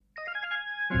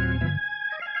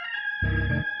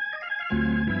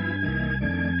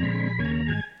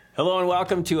Hello and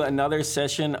welcome to another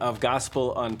session of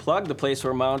Gospel Unplugged, the place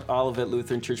where Mount Olivet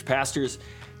Lutheran Church pastors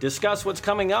discuss what's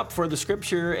coming up for the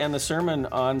scripture and the sermon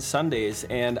on Sundays.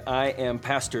 And I am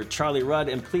Pastor Charlie Rudd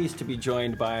and pleased to be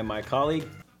joined by my colleague.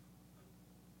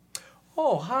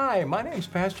 Oh, hi, my name's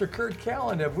Pastor Kurt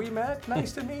Kalland. Have we met?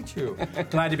 Nice to meet you.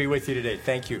 Glad to be with you today.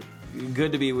 Thank you.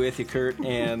 Good to be with you, Kurt.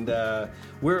 And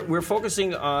we're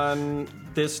focusing on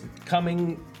this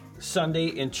coming Sunday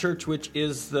in church, which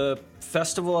is the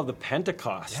festival of the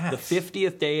Pentecost, yes. The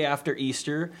 50th day after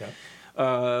Easter.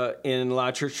 Yep. In a lot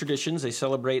of church traditions, they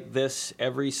celebrate this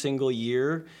every single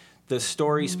year. The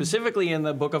story specifically in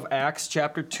the book of Acts,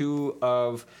 chapter 2,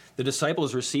 of the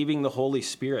disciples receiving the Holy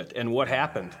Spirit and what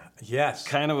happened. Yes.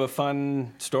 Kind of a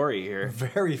fun story here.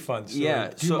 Very fun story. Yeah.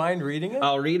 Do you mind reading it?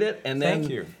 I'll read it and then,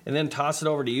 Thank you. And then toss it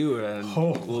over to you and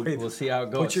we'll see how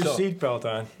it goes. Put your seatbelt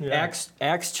on. Yeah.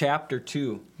 Acts chapter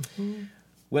 2. Mm-hmm.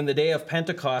 When the day of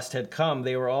Pentecost had come,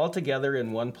 they were all together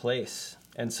in one place.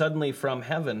 And suddenly from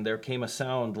heaven there came a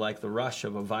sound like the rush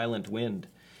of a violent wind,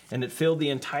 and it filled the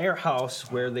entire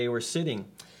house where they were sitting.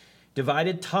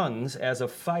 Divided tongues as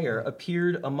of fire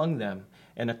appeared among them,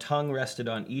 and a tongue rested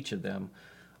on each of them.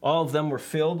 All of them were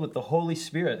filled with the Holy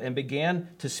Spirit and began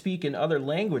to speak in other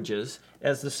languages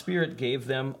as the Spirit gave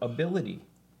them ability.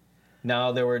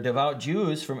 Now there were devout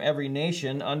Jews from every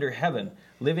nation under heaven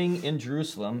living in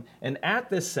Jerusalem, and at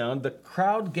this sound the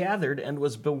crowd gathered and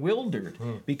was bewildered,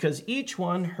 because each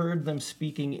one heard them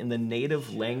speaking in the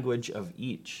native language of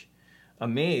each.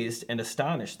 Amazed and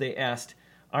astonished, they asked,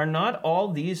 "Are not all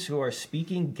these who are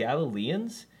speaking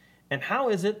Galileans? And how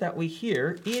is it that we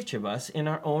hear, each of us, in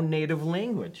our own native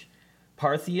language?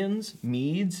 Parthians,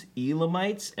 Medes,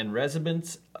 Elamites, and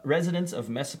residents of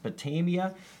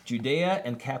Mesopotamia, Judea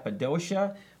and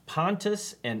Cappadocia,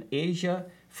 Pontus and Asia,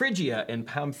 Phrygia and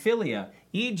Pamphylia,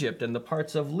 Egypt and the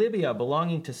parts of Libya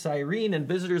belonging to Cyrene, and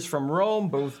visitors from Rome,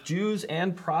 both Jews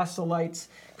and proselytes,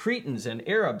 Cretans and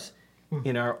Arabs.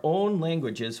 In our own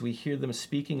languages we hear them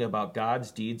speaking about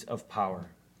God's deeds of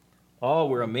power." All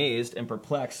were amazed and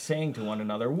perplexed, saying to one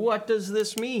another, "What does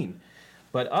this mean?"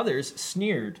 But others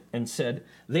sneered and said,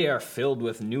 "They are filled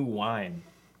with new wine."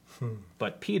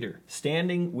 But Peter,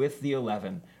 standing with the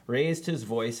 11, raised his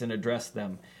voice and addressed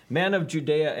them, "Men of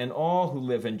Judea and all who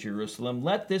live in Jerusalem,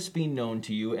 let this be known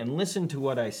to you, and listen to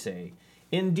what I say.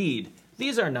 Indeed,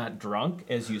 these are not drunk,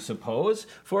 as you suppose,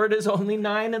 for it is only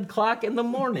 9 o'clock in the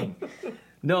morning.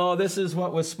 No, this is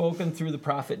what was spoken through the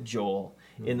prophet Joel.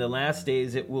 In the last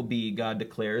days it will be, God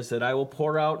declares, that I will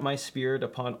pour out my Spirit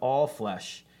upon all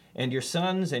flesh. And your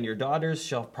sons and your daughters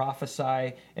shall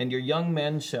prophesy, and your young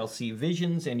men shall see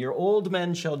visions, and your old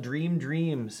men shall dream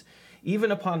dreams.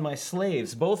 Even upon my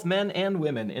slaves, both men and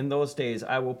women, in those days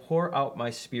I will pour out my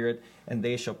Spirit, and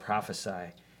they shall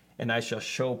prophesy. And I shall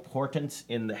show portents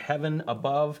in the heaven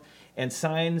above, and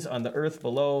signs on the earth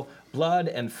below, blood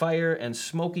and fire and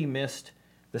smoky mist.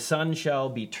 The sun shall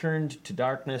be turned to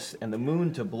darkness, and the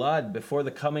moon to blood, before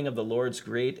the coming of the Lord's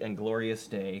great and glorious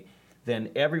day.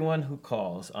 Then everyone who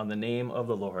calls on the name of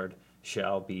the Lord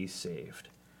shall be saved."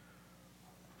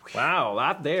 Wow, a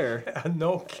lot there.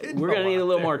 No kidding. We're going to need a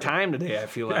little more time today, I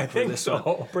feel like. I think so.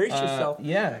 One. Brace yourself.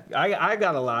 Yeah, I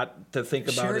got a lot to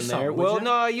think about in there. Well,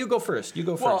 no, you go first. You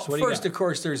go first. Well, What do you first, got? of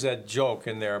course, there's that joke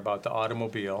in there about the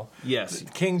automobile. Yes.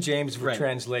 King James Right.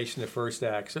 translation, the first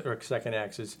acts or second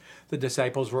acts is the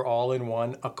disciples were all in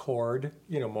one accord.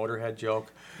 Motorhead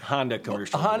joke. Honda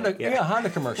commercial. Honda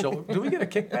commercial. Do we get a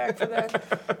kickback for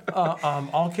that?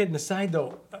 All kidding aside,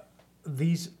 though,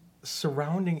 these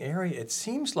surrounding area, it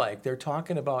seems like they're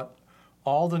talking about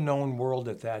all the known world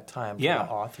at that time. Yeah,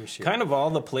 the authors here. Kind of all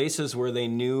the places where they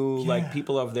knew like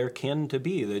people of their kin to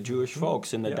be, the Jewish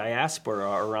folks in the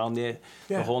diaspora around the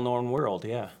whole known world.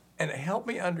 Yeah, and help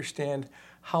me understand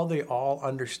how they all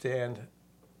understand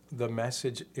the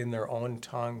message in their own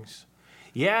tongues.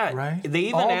 Yeah, right. They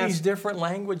even all asked, these different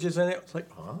languages, and it's like,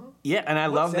 huh? Yeah, and I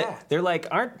love that? that they're like,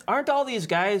 aren't all these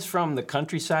guys from the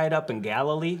countryside up in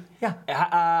Galilee? Yeah.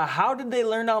 How did they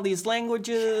learn all these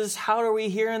languages? How are we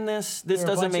hearing this? This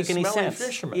doesn't make any sense.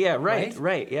 Fishermen, yeah,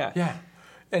 right, yeah. Yeah,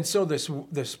 and so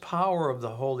this power of the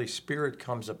Holy Spirit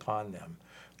comes upon them.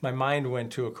 My mind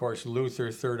went to, of course,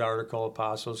 Luther, third article,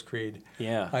 Apostles' Creed.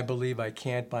 Yeah. I believe I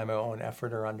can't by my own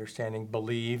effort or understanding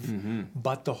believe,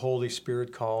 but the Holy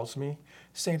Spirit calls me.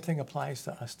 Same thing applies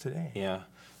to us today. Yeah.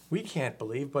 We can't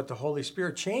believe, but the Holy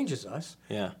Spirit changes us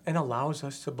and allows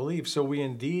us to believe. So we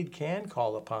indeed can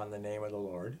call upon the name of the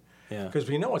Lord. Because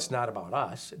we know it's not about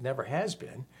us. It never has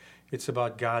been. It's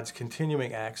about God's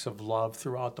continuing acts of love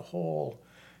throughout the whole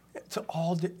to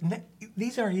all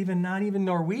these are not even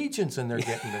Norwegians, and they're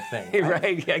getting the thing,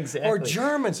 right? Yeah, exactly. Or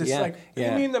Germans. It's like,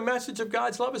 yeah. You mean the message of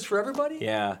God's love is for everybody?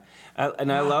 Yeah, I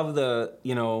love the,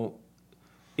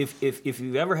 if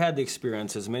you've ever had the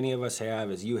experience, as many of us have,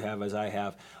 as you have, as I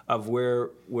have, of where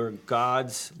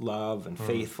God's love and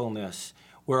faithfulness,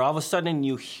 where all of a sudden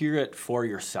you hear it for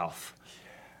yourself.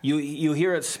 You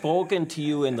hear it spoken to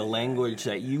you in the language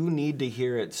that you need to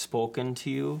hear it spoken to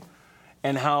you,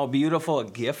 and how beautiful a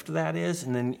gift that is.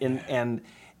 And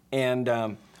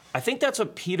I think that's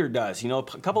what Peter does. A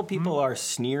couple people are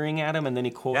sneering at him, and then he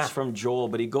quotes from Joel,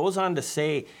 but he goes on to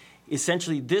say,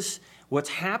 essentially, what's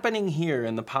happening here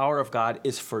in the power of God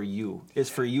is for you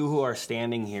who are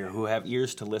standing here, who have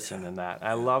ears to listen in that.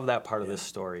 I love that part of this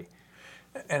story.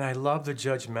 And I love the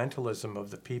judgmentalism of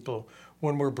the people.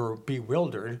 When we're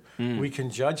bewildered, we can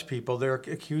judge people. They're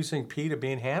accusing Pete of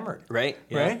being hammered. Right.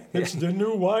 Yeah. Right? It's the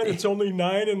new wine. It's only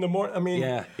 9 in the morning. I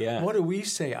mean, what do we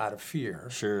say out of fear?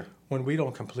 Sure. When we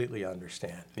don't completely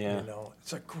understand. Yeah.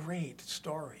 It's a great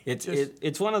story.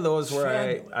 It's one of those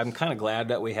where I'm kind of glad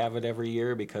that we have it every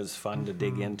year, because it's fun to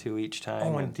dig into each time.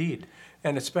 Oh, indeed.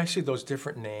 And especially those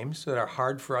different names that are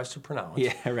hard for us to pronounce.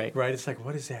 Yeah, right. Right? It's like,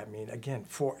 what does that mean? Again,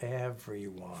 for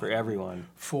everyone. For everyone.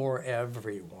 For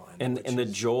everyone. And the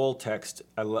Joel text,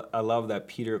 I love that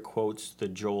Peter quotes the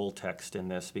Joel text in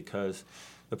this, because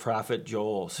the prophet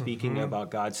Joel, speaking about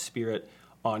God's Spirit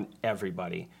on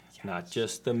everybody. Not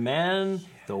just the men,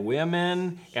 the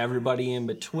women, everybody in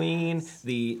between,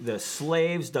 the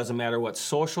slaves. Doesn't matter what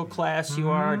social class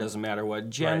you are, doesn't matter what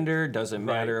gender, doesn't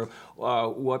matter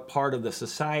what part of the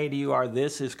society you are.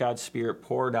 This is God's Spirit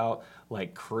poured out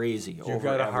like crazy over everybody.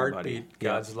 You've got a heartbeat.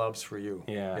 God's love's for you.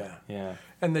 Yeah.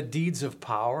 And the deeds of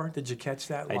power. Did you catch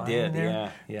that line? I did.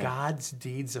 There? Yeah. God's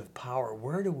deeds of power.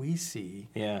 Where do we see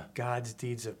God's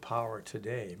deeds of power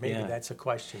today? Maybe that's a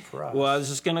question for us. Well, I was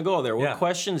just going to go there. What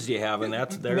questions do you have? And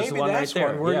there's the one right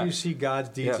there. Where do you see God's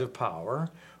deeds of power?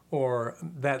 Or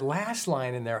that last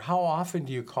line in there, how often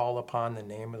do you call upon the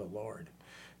name of the Lord?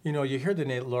 You hear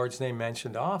the Lord's name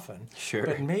mentioned often,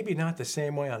 but maybe not the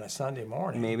same way on a Sunday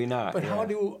morning. Maybe not. But how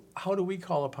do we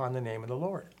call upon the name of the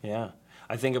Lord? Yeah,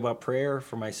 I think about prayer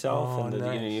for myself,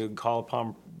 and you call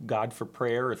upon God for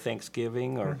prayer or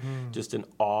thanksgiving or just an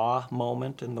awe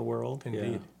moment in the world.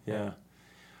 Indeed. Yeah.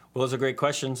 Well, those are great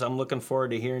questions. I'm looking forward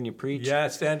to hearing you preach.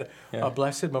 Yes, and a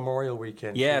blessed Memorial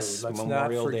Weekend. Yes, Let's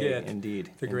Memorial not forget Day,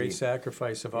 indeed. The great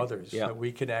sacrifice of others, that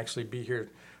we can actually be here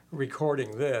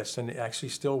recording this and actually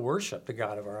still worship the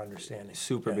God of our understanding.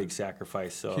 Super big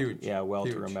sacrifice. So huge.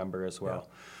 To remember as well.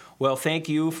 Yeah. Well, thank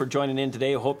you for joining in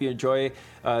today. I hope you enjoy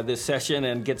this session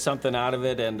and get something out of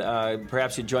it. And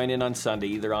perhaps you join in on Sunday,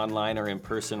 either online or in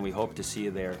person. We hope to see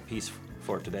you there. Peace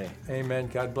for today. Amen.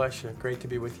 God bless you. Great to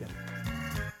be with you.